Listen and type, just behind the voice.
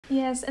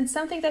Yes, and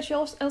something that you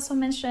also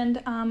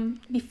mentioned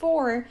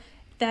before,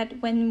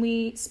 that when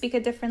we speak a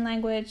different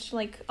language,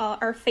 like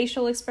our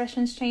facial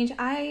expressions change.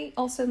 I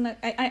also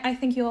I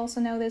think you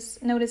also notice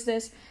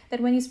this, that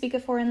when you speak a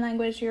foreign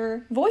language,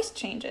 your voice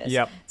changes.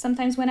 Yep.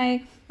 Sometimes when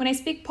I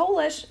speak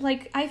Polish,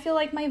 like I feel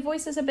like my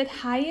voice is a bit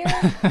higher.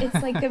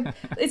 It's like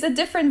it's a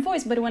different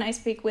voice. But when I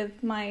speak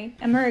with my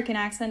American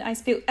accent,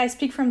 I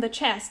speak from the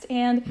chest.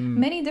 And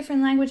many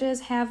different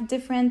languages have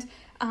different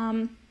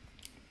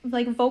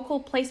like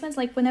vocal placements,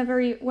 like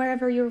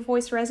wherever your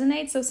voice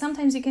resonates. So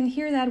sometimes you can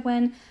hear that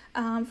when,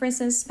 for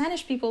instance,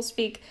 Spanish people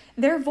speak,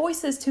 their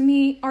voices to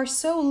me are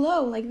so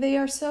low, like they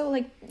are so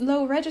like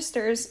low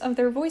registers of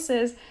their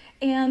voices.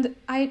 And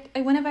I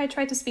whenever I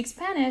try to speak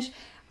Spanish,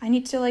 I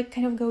need to like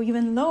kind of go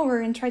even lower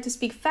and try to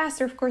speak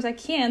faster. Of course I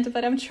can't,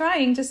 but I'm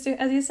trying just to,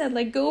 as you said,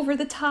 like go over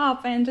the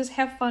top and just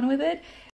have fun with it.